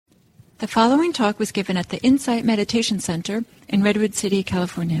The following talk was given at the Insight Meditation Center in Redwood City,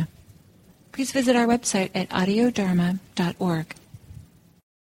 California. Please visit our website at audiodharma.org.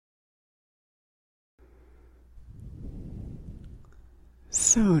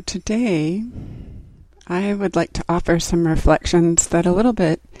 So today, I would like to offer some reflections that a little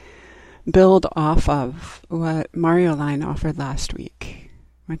bit build off of what Marjolein offered last week,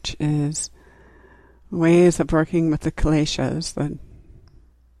 which is ways of working with the kleshas, the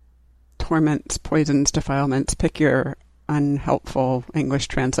torments, poisons, defilements, pick your unhelpful English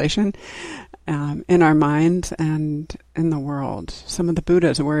translation, in our minds and in the world. Some of the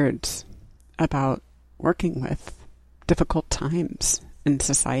Buddha's words about working with difficult times in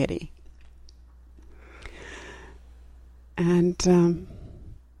society. And I'm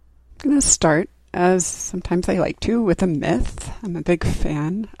going to start, as sometimes I like to, with a myth. I'm a big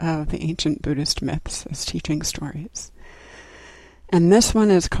fan of the ancient Buddhist myths as teaching stories. And this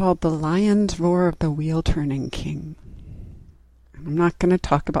one is called The Lion's Roar of the Wheel-Turning King. I'm not going to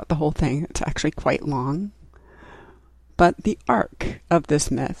talk about the whole thing. It's actually quite long. But the arc of this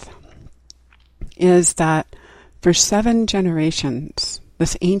myth is that for 7 generations,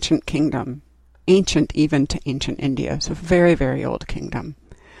 this ancient kingdom, ancient even to ancient India, so very, very old kingdom,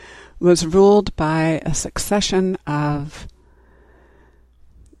 was ruled by a succession of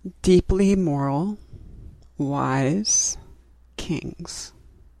deeply moral, wise kings.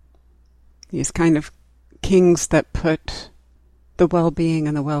 These kind of kings that put the well-being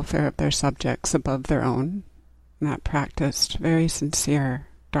and the welfare of their subjects above their own, and that practiced very sincere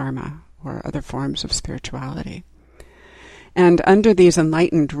dharma or other forms of spirituality. And under these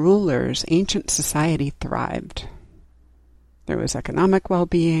enlightened rulers, ancient society thrived. There was economic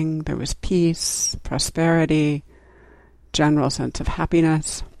well-being, there was peace, prosperity, general sense of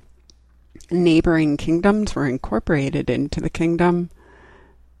happiness. Neighboring kingdoms were incorporated into the kingdom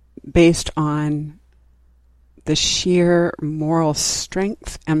based on the sheer moral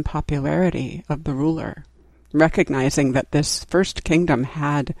strength and popularity of the ruler, recognizing that this first kingdom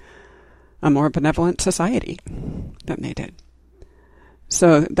had a more benevolent society than they did.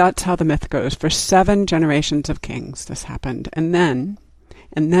 So that's how the myth goes. For 7 generations of kings, this happened. And then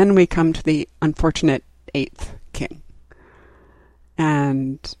we come to the unfortunate 8th king.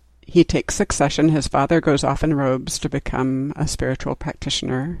 And he takes succession. His father goes off in robes to become a spiritual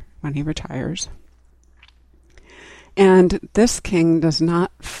practitioner when he retires. And this king does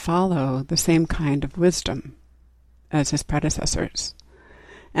not follow the same kind of wisdom as his predecessors,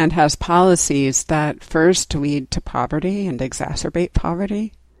 and has policies that first lead to poverty and exacerbate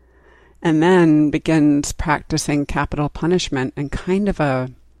poverty, and then begins practicing capital punishment in kind of a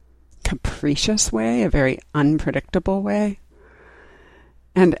capricious way, a very unpredictable way.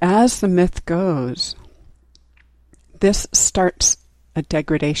 And as the myth goes, this starts a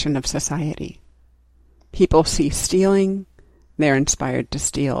degradation of society. People see stealing, they're inspired to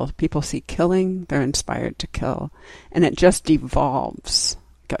steal. People see killing, they're inspired to kill. And it just devolves.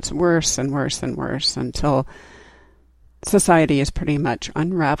 It gets worse and worse and worse until society is pretty much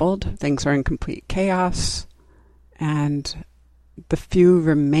unraveled. Things are in complete chaos. And the few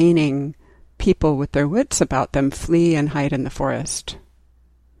remaining people with their wits about them flee and hide in the forest.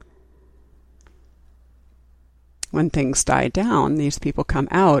 When things die down, these people come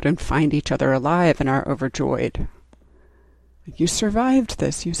out and find each other alive and are overjoyed. You survived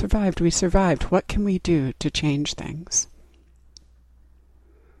this, you survived, we survived. What can we do to change things?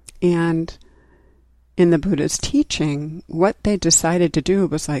 And in the Buddha's teaching, what they decided to do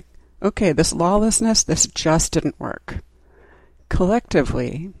was like, okay, this lawlessness, this just didn't work.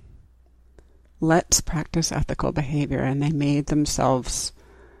 Collectively, let's practice ethical behavior. And they made themselves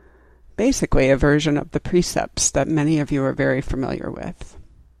basically a version of the precepts that many of you are very familiar with.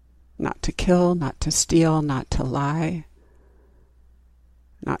 Not to kill, not to steal, not to lie,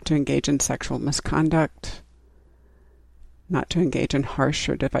 not to engage in sexual misconduct, not to engage in harsh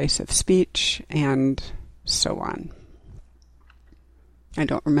or divisive speech, and so on. I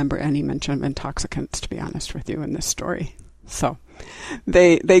don't remember any mention of intoxicants, to be honest with you, in this story. So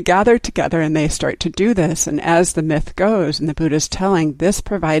they gather together and they start to do this, and as the myth goes, and the Buddha's telling, this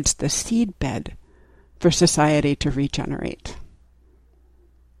provides the seedbed for society to regenerate.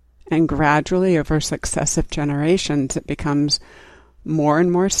 And gradually, over successive generations, it becomes more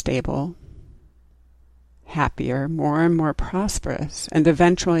and more stable, happier, more and more prosperous, and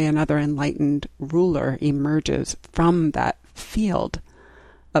eventually another enlightened ruler emerges from that field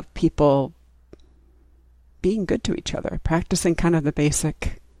of people being good to each other, practicing kind of the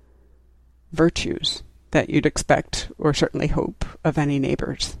basic virtues that you'd expect or certainly hope of any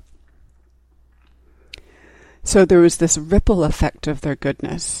neighbors. So there was this ripple effect of their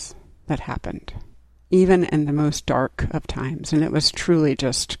goodness that happened, even in the most dark of times. And it was truly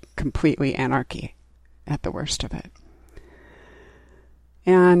just completely anarchy at the worst of it.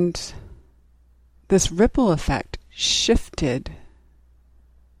 And this ripple effect shifted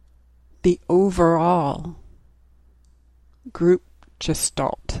the overall group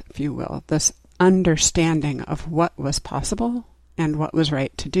gestalt, if you will, this understanding of what was possible and what was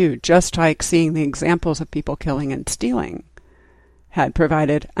right to do, just like seeing the examples of people killing and stealing had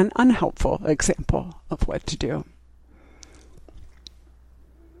provided an unhelpful example of what to do.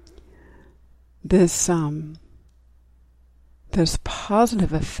 This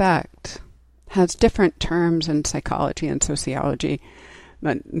positive effect has different terms in psychology and sociology,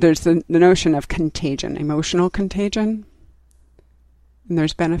 but there's the notion of contagion, emotional contagion, and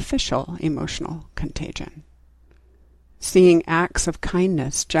there's beneficial emotional contagion. Seeing acts of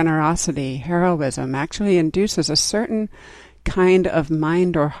kindness, generosity, heroism actually induces a certain kind of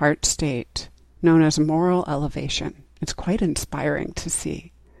mind or heart state known as moral elevation. It's quite inspiring to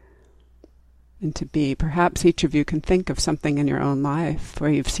see and to be. Perhaps each of you can think of something in your own life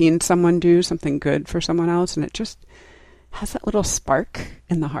where you've seen someone do something good for someone else and it just has that little spark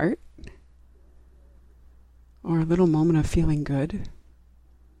in the heart or a little moment of feeling good.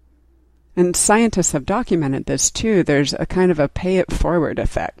 And scientists have documented this too. There's a kind of a pay it forward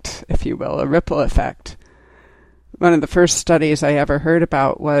effect, if you will, a ripple effect. One of the first studies I ever heard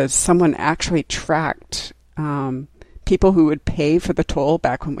about was someone actually tracked people who would pay for the toll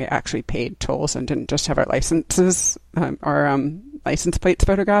back when we actually paid tolls and didn't just have our licenses or license plates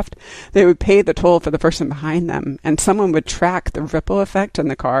photographed. They would pay the toll for the person behind them, and someone would track the ripple effect in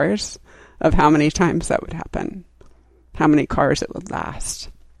the cars of how many times that would happen, how many cars it would last.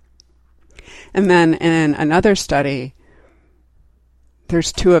 And then in another study,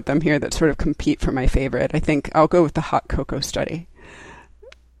 there's two of them here that sort of compete for my favorite. I think I'll go with the hot cocoa study.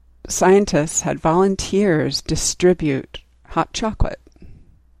 Scientists had volunteers distribute hot chocolate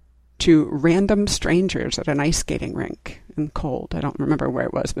to random strangers at an ice skating rink in cold. I don't remember where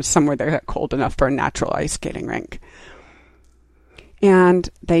it was, but somewhere there got cold enough for a natural ice skating rink. And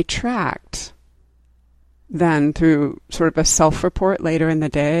they tracked then through sort of a self-report later in the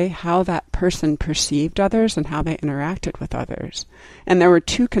day how that person perceived others and how they interacted with others. And there were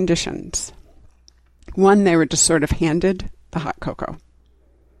two conditions. One, they were just sort of handed the hot cocoa.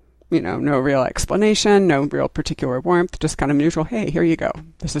 You know, no real explanation, no real particular warmth, just kind of neutral, hey, here you go,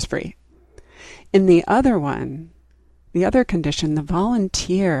 this is free. In the other one, the other condition, the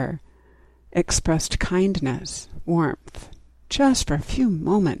volunteer expressed kindness, warmth, just for a few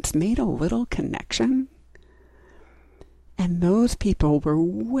moments, made a little connection. And those people were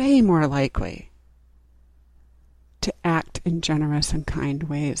way more likely to act in generous and kind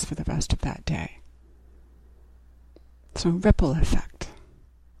ways for the rest of that day. So ripple effect.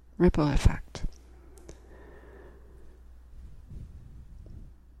 Ripple effect.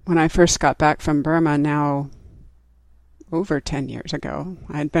 When I first got back from Burma, now over 10 years ago,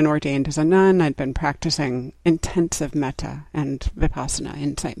 I'd been ordained as a nun. I'd been practicing intensive metta and vipassana,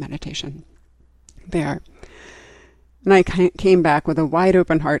 insight meditation there. And I came back with a wide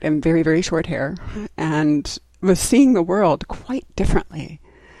open heart and very, very short hair and was seeing the world quite differently.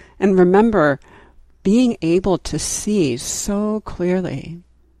 And remember being able to see so clearly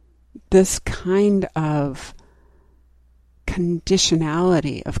this kind of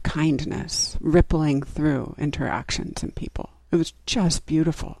conditionality of kindness rippling through interactions and people. It was just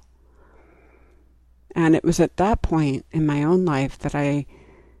beautiful. And it was at that point in my own life that I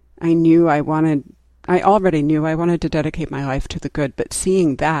already knew I wanted to dedicate my life to the good, but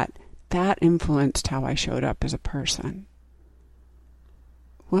seeing that influenced how I showed up as a person.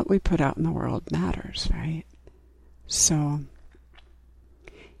 What we put out in the world matters, right? So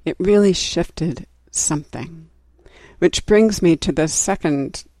it really shifted something, which brings me to the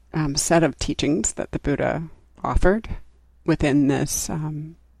second set of teachings that the Buddha offered within this,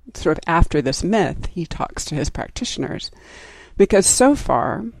 sort of after this myth, he talks to his practitioners. Because so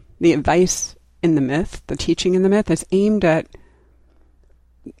far, the advice in the myth, the teaching in the myth, is aimed at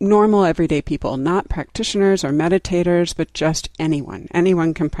normal everyday people, not practitioners or meditators, but just anyone.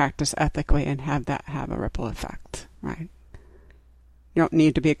 Anyone can practice ethically and have that have a ripple effect, right? You don't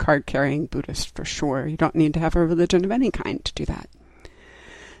need to be a card-carrying Buddhist for sure. You don't need to have a religion of any kind to do that.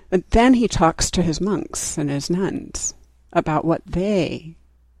 But then he talks to his monks and his nuns about what they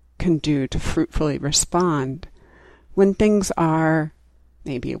can do to fruitfully respond when things are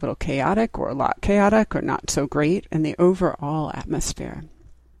maybe a little chaotic or a lot chaotic or not so great in the overall atmosphere.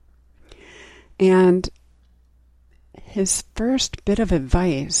 And his first bit of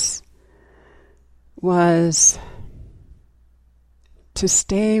advice was to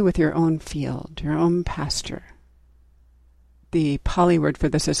stay with your own field, your own pasture. The Pali word for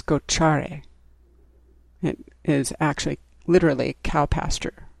this is gochare. It is actually literally cow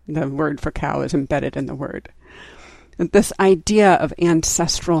pasture. The word for cow is embedded in the word. And this idea of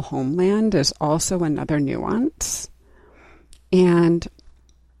ancestral homeland is also another nuance. And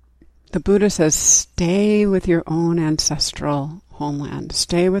the Buddha says, stay with your own ancestral homeland.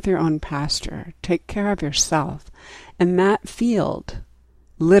 Stay with your own pasture. Take care of yourself. And that field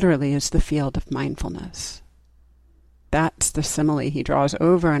literally is the field of mindfulness. That's the simile he draws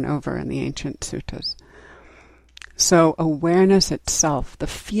over and over in the ancient suttas. So awareness itself, the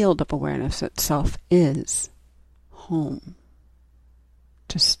field of awareness itself, is home.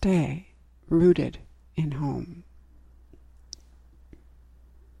 To stay rooted in home.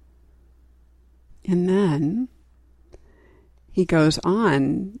 And then he goes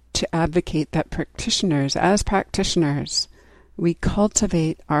on to advocate that as practitioners, we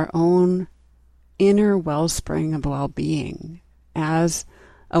cultivate our own inner wellspring of well-being as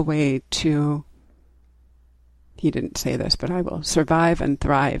a way to, he didn't say this, but I will, survive and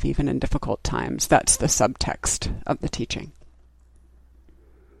thrive even in difficult times. That's the subtext of the teaching.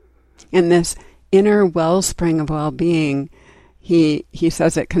 And this inner wellspring of well-being, he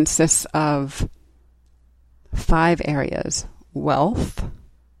says it consists of 5 areas: wealth,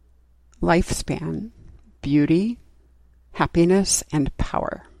 lifespan, beauty, happiness, and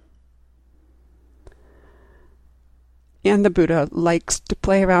power. And the Buddha likes to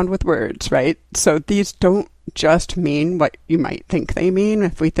play around with words, right? So these don't just mean what you might think they mean.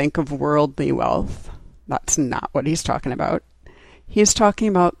 If we think of worldly wealth, that's not what he's talking about. He's talking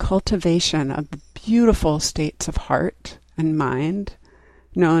about cultivation of the beautiful states of heart and mind,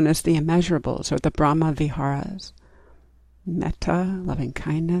 known as the immeasurables, or the Brahma Viharas. Metta, loving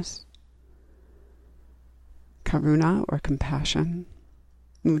kindness. Karuna, or compassion.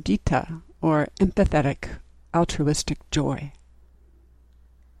 Mudita, or empathetic, altruistic joy.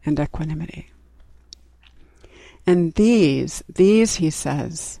 And equanimity. And these, he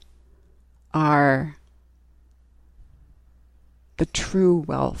says, are the true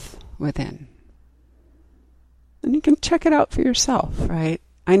wealth within. And you can check it out for yourself, right?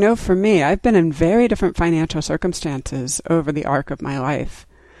 I know for me, I've been in very different financial circumstances over the arc of my life.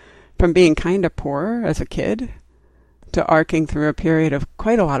 From being kind of poor as a kid to arcing through a period of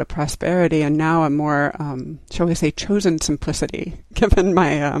quite a lot of prosperity, and now a more, shall we say, chosen simplicity, given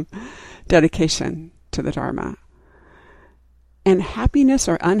my dedication to the Dharma. And happiness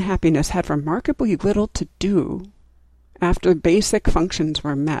or unhappiness had remarkably little to do after basic functions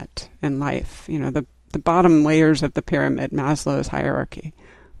were met in life. You know, the bottom layers of the pyramid, Maslow's hierarchy,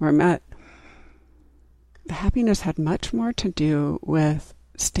 were met. The happiness had much more to do with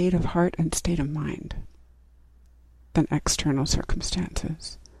state of heart and state of mind than external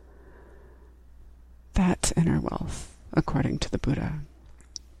circumstances. That's inner wealth, according to the Buddha.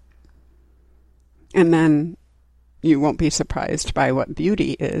 And then you won't be surprised by what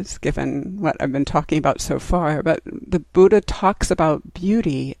beauty is, given what I've been talking about so far, but the Buddha talks about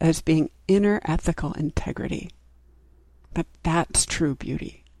beauty as being inner ethical integrity. That's true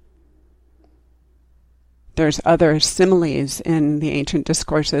beauty. There's other similes in the ancient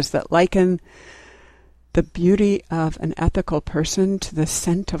discourses that liken the beauty of an ethical person to the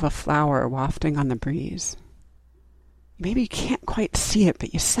scent of a flower wafting on the breeze. Maybe you can't quite see it,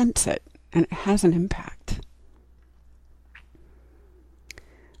 but you sense it, and it has an impact.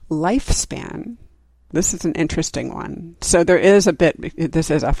 Lifespan, this is an interesting one. So there is a bit, this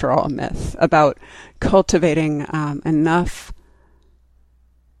is after all a myth, about cultivating enough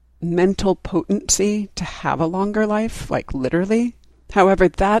mental potency to have a longer life, like literally. However,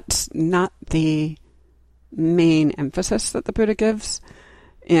 that's not the main emphasis that the Buddha gives.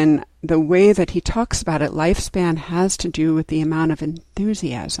 In the way that he talks about it, lifespan has to do with the amount of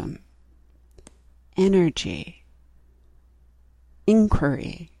enthusiasm, energy,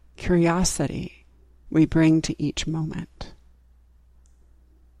 inquiry, curiosity we bring to each moment.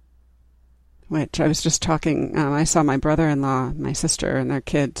 Which I was just talking, I saw my brother-in-law, my sister, and their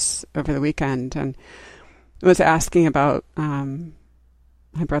kids over the weekend, and was asking about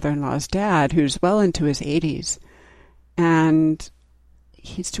my brother-in-law's dad, who's well into his 80s. And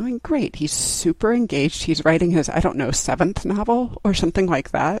he's doing great. He's super engaged. He's writing his, 7th novel or something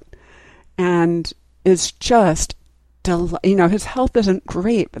like that. And is just, his health isn't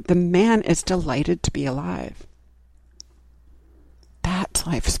great, but the man is delighted to be alive. That's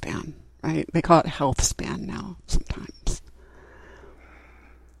lifespan, right? They call it health span now, sometimes.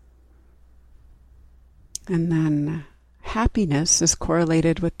 And then happiness is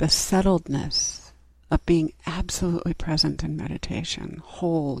correlated with the settledness of being absolutely present in meditation,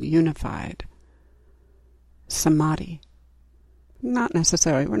 whole, unified, samadhi. We're not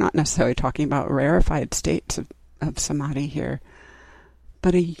necessarily talking about rarefied states of samadhi here,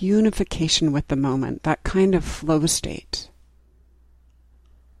 but a unification with the moment, that kind of flow state,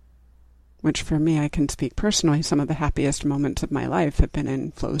 which for me, I can speak personally, some of the happiest moments of my life have been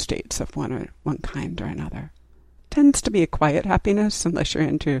in flow states of one kind or another. Tends to be a quiet happiness, unless you're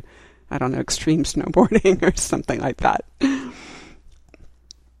into, I don't know, extreme snowboarding or something like that. And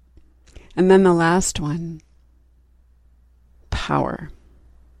then the last one, power.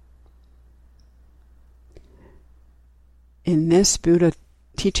 In this Buddha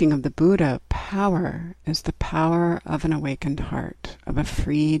teaching of the Buddha, power is the power of an awakened heart, of a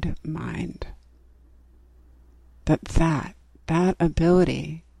freed mind. That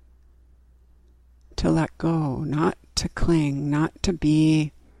ability to let go, not to cling, not to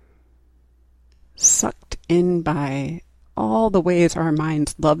be sucked in by all the ways our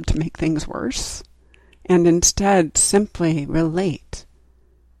minds love to make things worse, and instead simply relate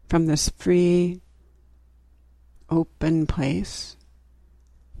from this free, open place.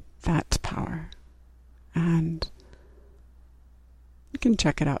 That's power. And you can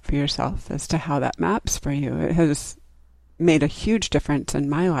check it out for yourself as to how that maps for you. It has made a huge difference in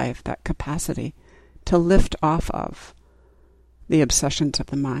my life, that capacity to lift off of the obsessions of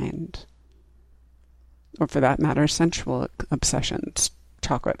the mind, or for that matter, sensual obsessions,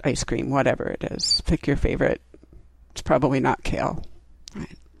 chocolate, ice cream, whatever it is. Pick your favorite. It's probably not kale,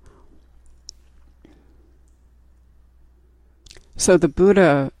 right? So the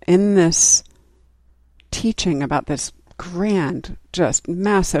Buddha, in this teaching about this grand, just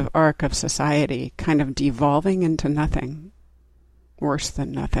massive arc of society kind of devolving into nothing, worse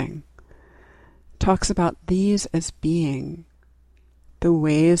than nothing, talks about these as being the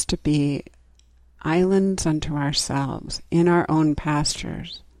ways to be islands unto ourselves, in our own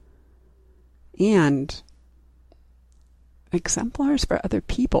pastures, and exemplars for other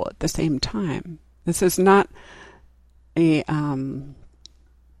people at the same time. This is not he's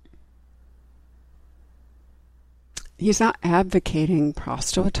not advocating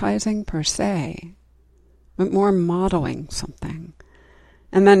proselytizing per se, but more modeling something.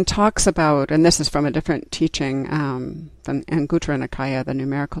 And then talks about, and this is from a different teaching than Anguttara Nikaya, the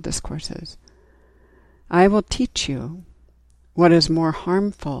numerical discourses, I will teach you what is more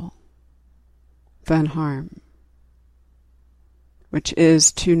harmful than harm, which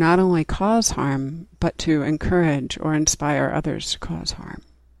is to not only cause harm, but to encourage or inspire others to cause harm.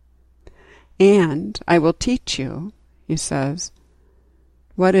 And I will teach you, he says,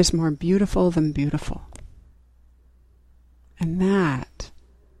 what is more beautiful than beautiful. And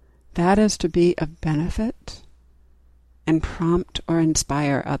that is to be of benefit and prompt or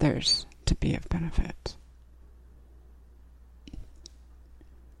inspire others to be of benefit.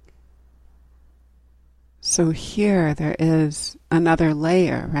 So here there is another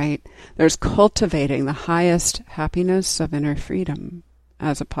layer, right? There's cultivating the highest happiness of inner freedom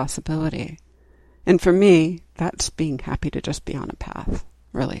as a possibility. And for me, that's being happy to just be on a path,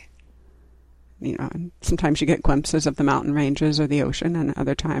 really. You know, and sometimes you get glimpses of the mountain ranges or the ocean, and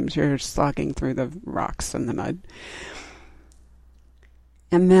other times you're slogging through the rocks and the mud.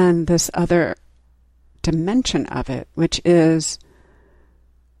 And then this other dimension of it, which is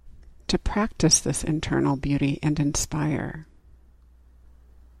to practice this internal beauty and inspire,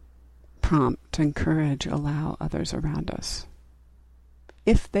 prompt, encourage, allow others around us,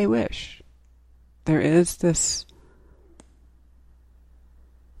 if they wish. There is this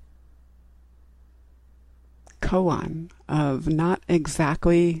koan of not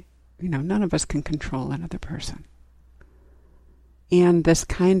exactly, none of us can control another person. And this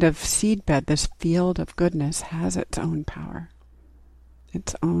kind of seedbed, this field of goodness, has its own power,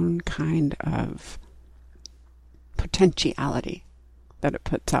 its own kind of potentiality that it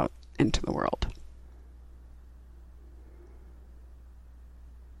puts out into the world.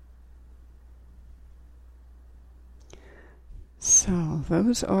 So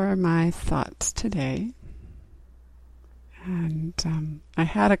those are my thoughts today. And I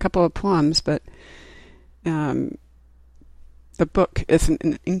had a couple of poems, but the book is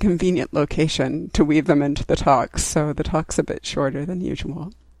an inconvenient location to weave them into the talks, so the talk's a bit shorter than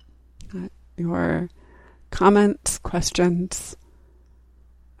usual. Your comments, questions,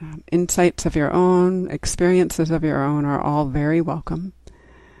 insights of your own, experiences of your own are all very welcome.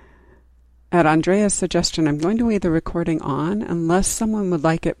 At Andrea's suggestion, I'm going to leave the recording on unless someone would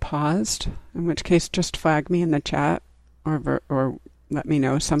like it paused, in which case just flag me in the chat or let me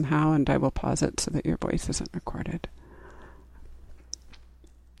know somehow, and I will pause it so that your voice isn't recorded.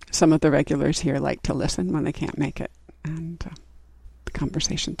 some of the regulars here like to listen when they can't make it, and the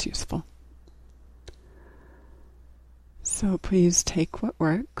conversation's useful. So please take what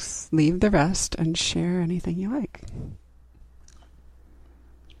works, leave the rest, and share anything you like.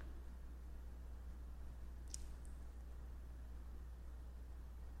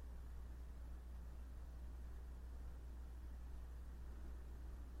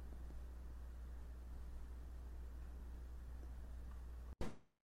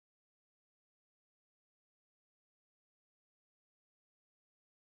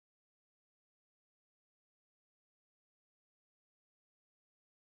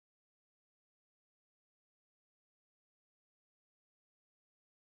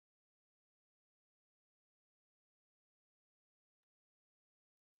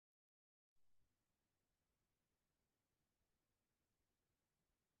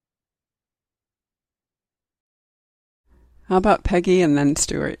 How about Peggy and then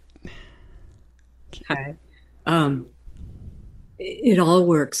Stuart? Hi. Um, it all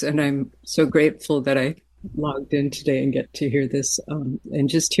works, and I'm so grateful that I logged in today and get to hear this. And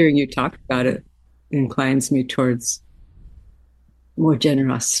just hearing you talk about it inclines me towards more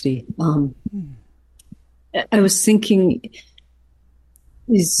generosity. I was thinking,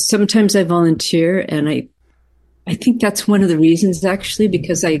 sometimes I volunteer, and I think that's one of the reasons, actually,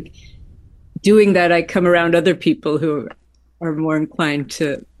 because doing that, I come around other people who are more inclined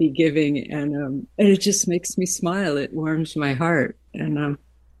to be giving, and it just makes me smile. It warms my heart, and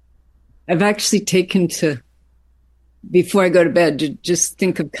I've actually taken to, before I go to bed, to just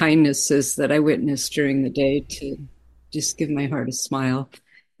think of kindnesses that I witnessed during the day, to just give my heart a smile.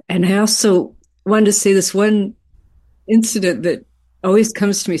 And I also wanted to say this one incident that always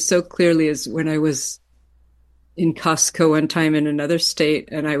comes to me so clearly is when I was in Costco one time in another state,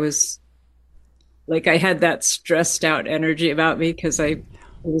 and I was like, I had that stressed out energy about me because it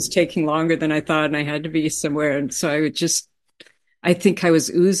was taking longer than I thought, and I had to be somewhere. And so I think I was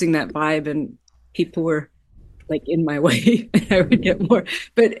oozing that vibe, and people were like in my way, and I would get more.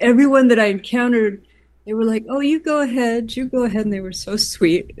 But everyone that I encountered, they were like, "Oh, you go ahead, you go ahead," and they were so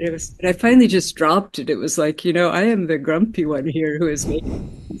sweet. And I finally just dropped it. It was like, I am the grumpy one here who is making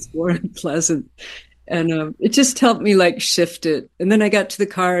things more unpleasant, and it just helped me like shift it. And then I got to the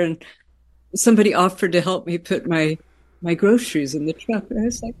car, and somebody offered to help me put my groceries in the truck, and I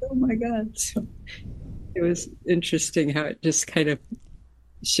was like, "Oh my God!" So it was interesting how it just kind of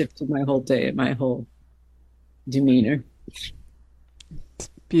shifted my whole day and my whole demeanor.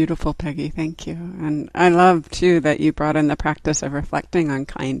 Beautiful, Peggy. Thank you. And I love, too, that you brought in the practice of reflecting on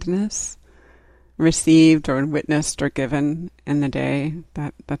kindness received or witnessed or given in the day.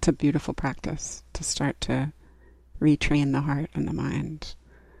 That's a beautiful practice to start to retrain the heart and the mind.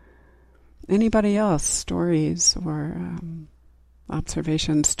 Anybody else? Stories or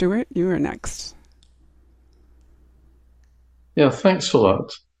observations? Stuart, you are next. Yeah, thanks for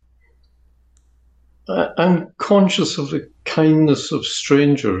that. I'm conscious of the kindness of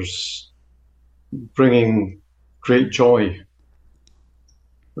strangers bringing great joy.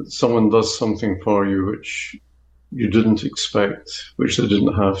 That someone does something for you which you didn't expect, which they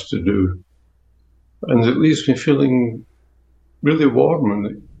didn't have to do. And it leaves me feeling really warm, and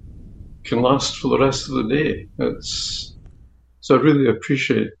it can last for the rest of the day. So I really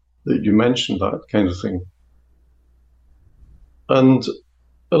appreciate that you mentioned that kind of thing. And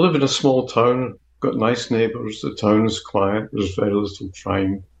I live in a small town, got nice neighbours, the town is quiet, there's very little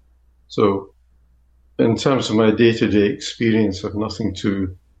crime. So in terms of my day-to-day experience, I've nothing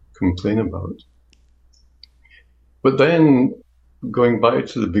to complain about. But then, going back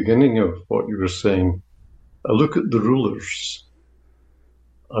to the beginning of what you were saying, I look at the rulers,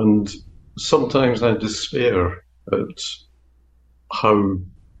 and sometimes I despair at how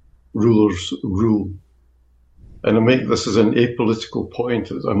rulers rule. And I make this as an apolitical point.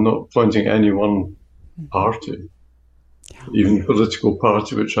 I'm not pointing at any one party, even political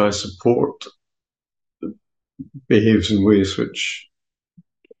party which I support behaves in ways which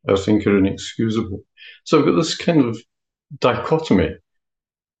I think are inexcusable. So I've got this kind of dichotomy.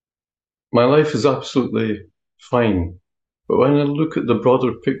 My life is absolutely fine, but when I look at the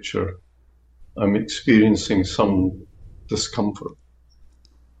broader picture, I'm experiencing some discomfort.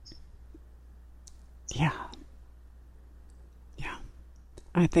 Yeah.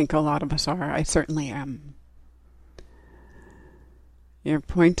 I think a lot of us are. I certainly am. Your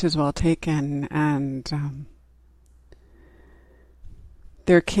point is well taken, and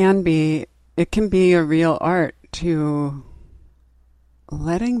it can be a real art to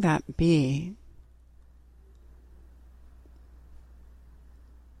letting that be,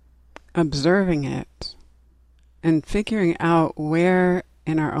 observing it, and figuring out where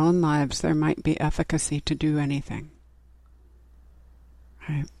in our own lives there might be efficacy to do anything.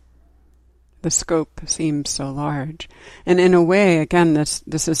 Right? The scope seems so large. And in a way, again, it's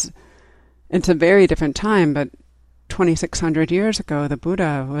a very different time, but 2,600 years ago, the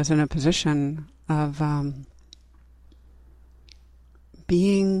Buddha was in a position of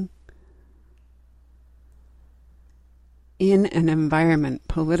being in an environment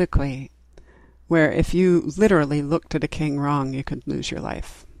politically where if you literally looked at a king wrong, you could lose your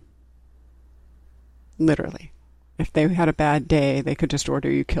life. Literally. If they had a bad day, they could just order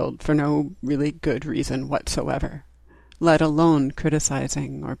you killed for no really good reason whatsoever, let alone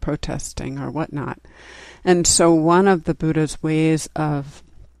criticizing or protesting or whatnot. And so one of the Buddha's ways of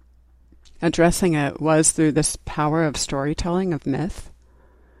addressing it was through this power of storytelling, of myth,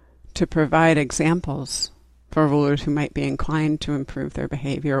 to provide examples for rulers who might be inclined to improve their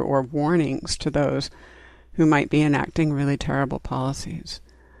behavior, or warnings to those who might be enacting really terrible policies.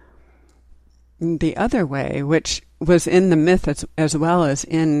 The other way, which was in the myth as well as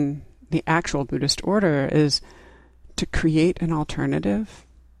in the actual Buddhist order, is to create an alternative,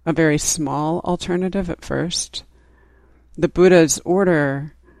 a very small alternative at first. The Buddha's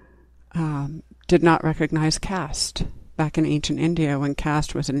order did not recognize caste back in ancient India, when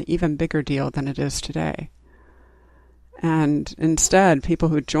caste was an even bigger deal than it is today. And instead, people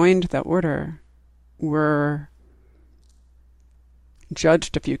who joined the order were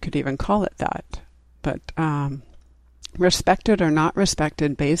judged, if you could even call it that, but respected or not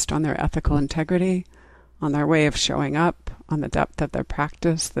respected based on their ethical integrity, on their way of showing up, on the depth of their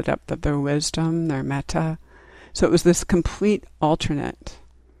practice, the depth of their wisdom, their metta. So it was this complete alternate.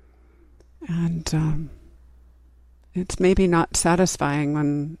 And it's maybe not satisfying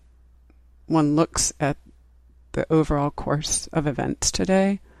when one looks at the overall course of events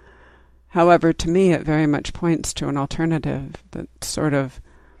today. However, to me, it very much points to an alternative, that sort of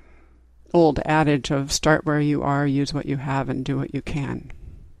old adage of start where you are, use what you have, and do what you can,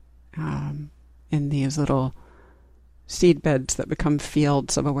 in these little seed beds that become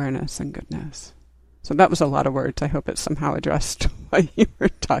fields of awareness and goodness. So that was a lot of words. I hope it somehow addressed what you were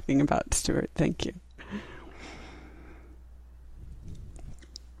talking about, Stuart. Thank you.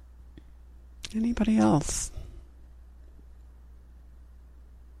 Anybody else?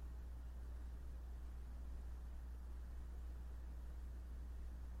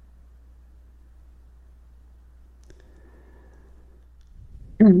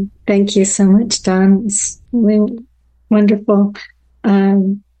 Thank you so much, Don. It's really wonderful.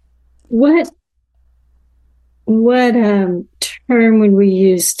 What term would we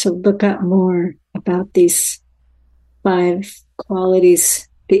use to look up more about these 5 qualities,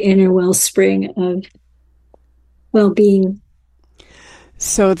 the inner wellspring of well-being?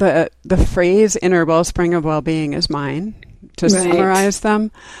 So the phrase inner wellspring of well-being is mine, to summarize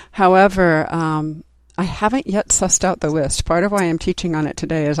them. However, I haven't yet sussed out the list. Part of why I'm teaching on it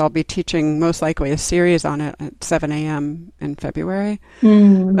today is I'll be teaching most likely a series on it at 7 a.m. in February.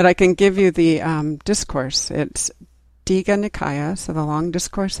 But I can give you the discourse. It's Digha Nikaya, so the long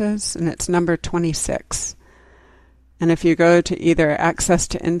discourses, and it's number 26. And if you go to either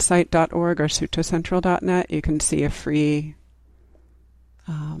accesstoinsight.org or suttacentral.net, you can see a free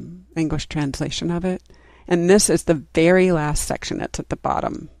English translation of it. And this is the very last section. It's at the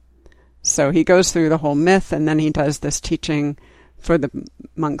bottom. So he goes through the whole myth, and then he does this teaching for the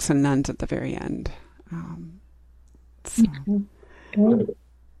monks and nuns at the very end. Thank you.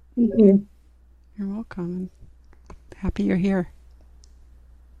 You're welcome. Happy you're here.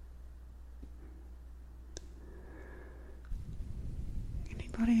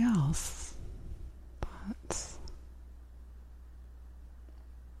 Anybody else? Thoughts?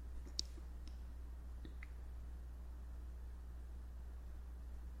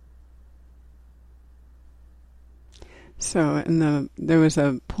 So there was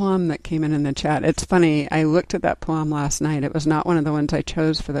a poem that came in the chat. It's funny, I looked at that poem last night. It was not one of the ones I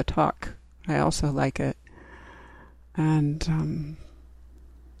chose for the talk. I also like it. And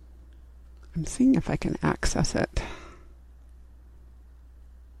I'm seeing if I can access it.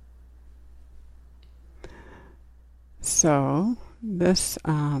 So this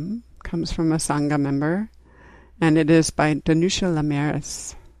comes from a Sangha member, and it is by Danusha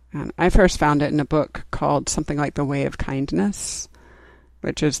Lamaris. And I first found it in a book called something like The Way of Kindness,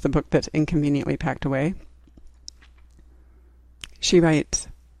 which is the book that's inconveniently packed away. She writes,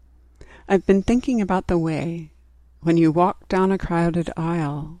 I've been thinking about the way, when you walk down a crowded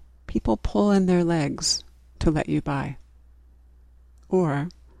aisle, people pull in their legs to let you by. Or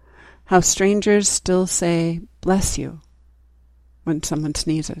how strangers still say, bless you, when someone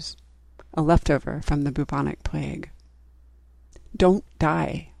sneezes, a leftover from the bubonic plague. Don't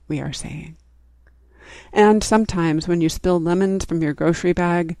die, we are saying. And sometimes when you spill lemons from your grocery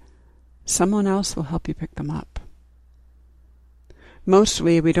bag, someone else will help you pick them up.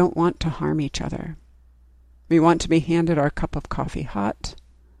 Mostly, we don't want to harm each other. We want to be handed our cup of coffee hot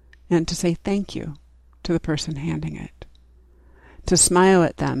and to say thank you to the person handing it, to smile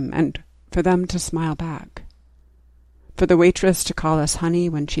at them and for them to smile back, for the waitress to call us honey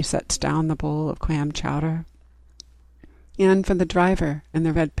when she sets down the bowl of clam chowder, and for the driver in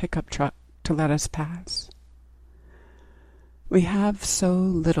the red pickup truck to let us pass. We have so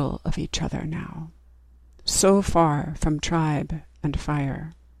little of each other now, so far from tribe and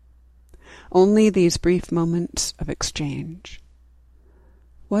fire. Only these brief moments of exchange.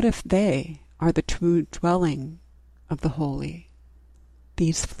 What if they are the true dwelling of the holy,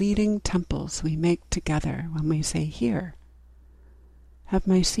 these fleeting temples we make together when we say, here, have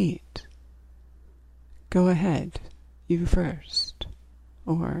my seat. Go ahead, you first.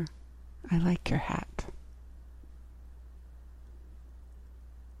 Or, I like your hat.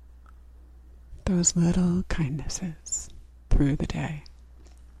 Those little kindnesses through the day.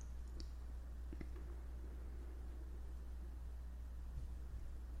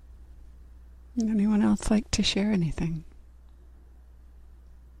 Anyone else like to share anything?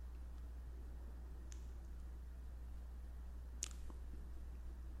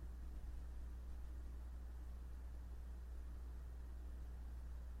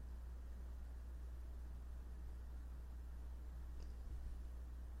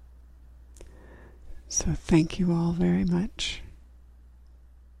 So thank you all very much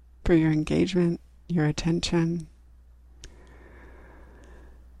for your engagement, your attention,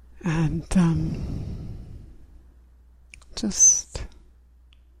 and just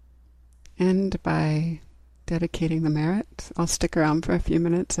end by dedicating the merit. I'll stick around for a few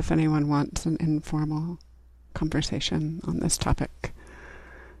minutes if anyone wants an informal conversation on this topic.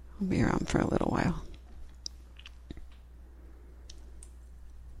 I'll be around for a little while.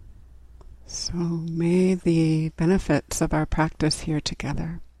 So may the benefits of our practice here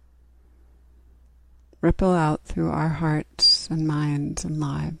together ripple out through our hearts and minds and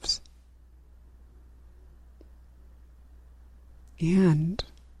lives, and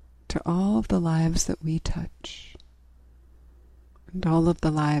to all of the lives that we touch, and all of the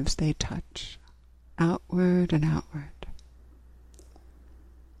lives they touch, outward and outward.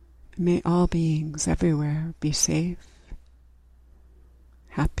 May all beings everywhere be safe,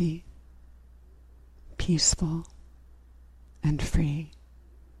 happy, peaceful, and free.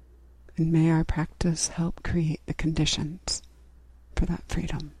 And may our practice help create the conditions for that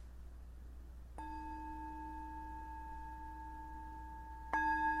freedom.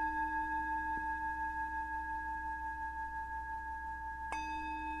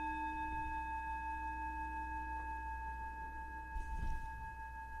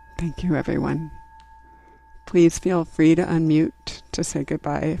 Thank you, everyone. Please feel free to unmute to say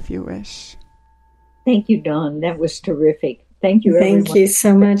goodbye if you wish. Thank you, Dawn. That was terrific. Thank you, everyone. Thank you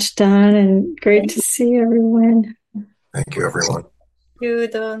so much, Dawn, and great to see everyone. Thank you, everyone. Thank you,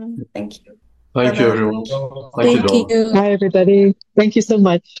 Dawn. Thank you. Thank you, everyone. Thank you, Dawn. Bye, everybody. Thank you so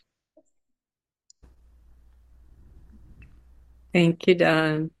much. Thank you,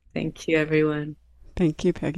 Don. Thank you, everyone. Thank you, Peggy.